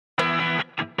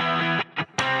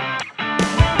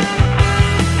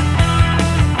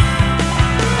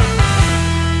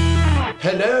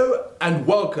and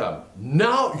welcome.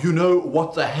 Now you know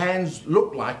what the hands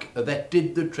look like that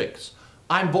did the tricks.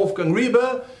 I'm Wolfgang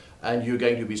Riebe, and you're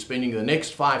going to be spending the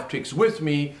next 5 tricks with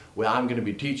me, where I'm going to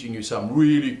be teaching you some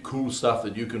really cool stuff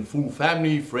that you can fool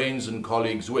family, friends and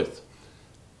colleagues with.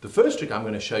 The first trick I'm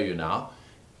going to show you now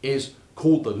is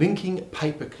called the linking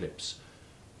paper clips.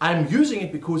 I'm using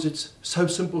it because it's so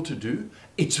simple to do,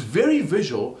 it's very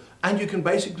visual, and you can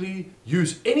basically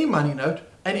use any money note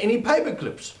and any paper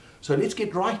clips. So let's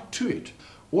get right to it.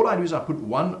 All I do is I put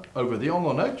one over there on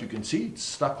the note. You can see it's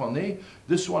stuck on there.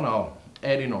 This one I'll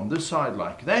add in on this side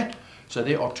like that. So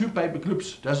there are 2 paper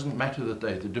clips. Doesn't matter that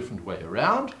they're the different way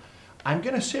around. I'm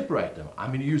going to separate them. I'm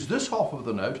going to use this half of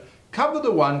the note, cover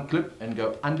the one clip and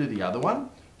go under the other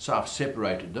one. So I've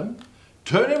separated them.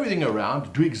 Turn everything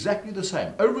around, do exactly the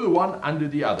same. Over the one, under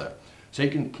the other. So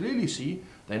you can clearly see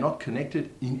they're not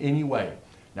connected in any way.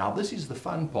 Now this is the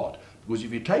fun part, because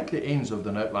if you take the ends of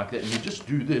the note like that and you just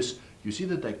do this, you see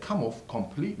that they come off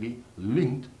completely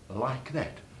linked like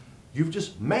that. You've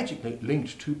just magically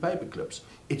linked 2 paper clips.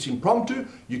 It's impromptu,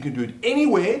 you can do it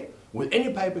anywhere with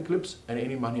any paper clips and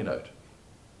any money note.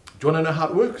 Do you want to know how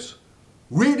it works?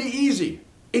 Really easy.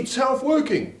 It's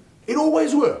self-working. It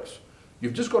always works.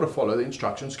 You've just got to follow the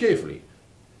instructions carefully.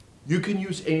 You can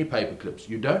use any paper clips.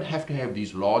 You don't have to have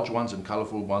these large ones and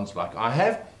colorful ones like I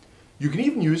have. You can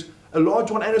even use a large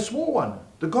one and a small one.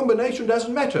 The combination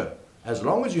doesn't matter, as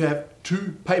long as you have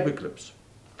 2 paper clips.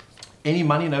 Any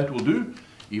money note will do,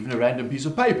 even a random piece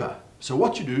of paper. So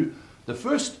what you do, the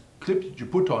first clip that you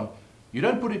put on, you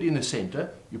don't put it in the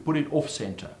center, you put it off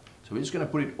center. So we're just going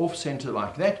to put it off center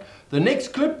like that. The next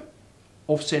clip,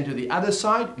 off center the other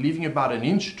side, leaving about an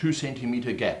inch, 2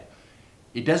 centimeter gap.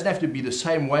 It doesn't have to be the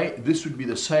same way. This would be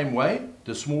the same way,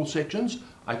 the small sections.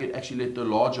 I could actually let the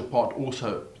larger part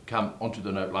also come onto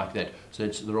the note like that. So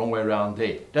it's the wrong way around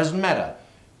there. Doesn't matter.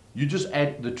 You just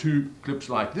add the 2 clips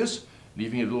like this,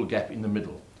 leaving a little gap in the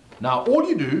middle. Now all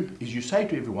you do is you say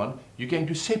to everyone, you're going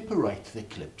to separate the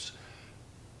clips.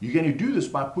 You're going to do this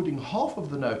by putting half of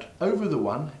the note over the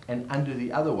one and under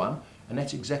the other one, and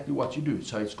that's exactly what you do.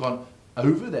 So it's gone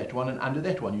over that one and under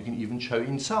that one. You can even show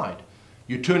inside.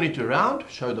 You turn it around,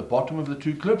 show the bottom of the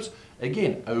 2 clips,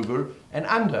 again over and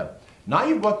under. Now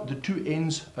you've got the 2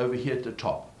 ends over here at the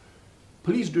top.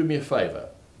 Please do me a favor.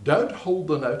 Don't hold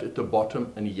the note at the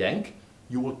bottom and yank.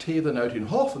 You will tear the note in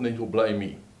half and then you'll blame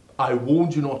me. I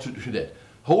warned you not to do that.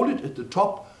 Hold it at the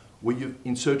top where you've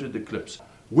inserted the clips.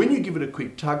 When you give it a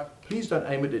quick tug, please don't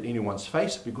aim it at anyone's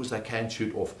face because they can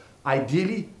shoot off.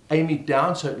 Ideally, aim it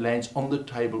down so it lands on the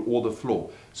table or the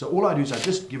floor. So all I do is I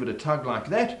just give it a tug like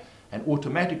that, and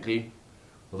automatically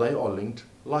they are linked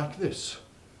like this.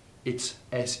 It's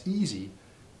as easy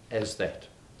as that.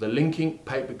 The linking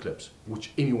paper clips,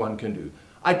 which anyone can do.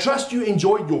 I trust you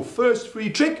enjoyed your first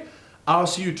free trick. I'll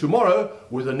see you tomorrow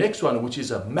with the next one, which is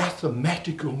a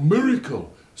mathematical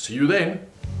miracle. See you then.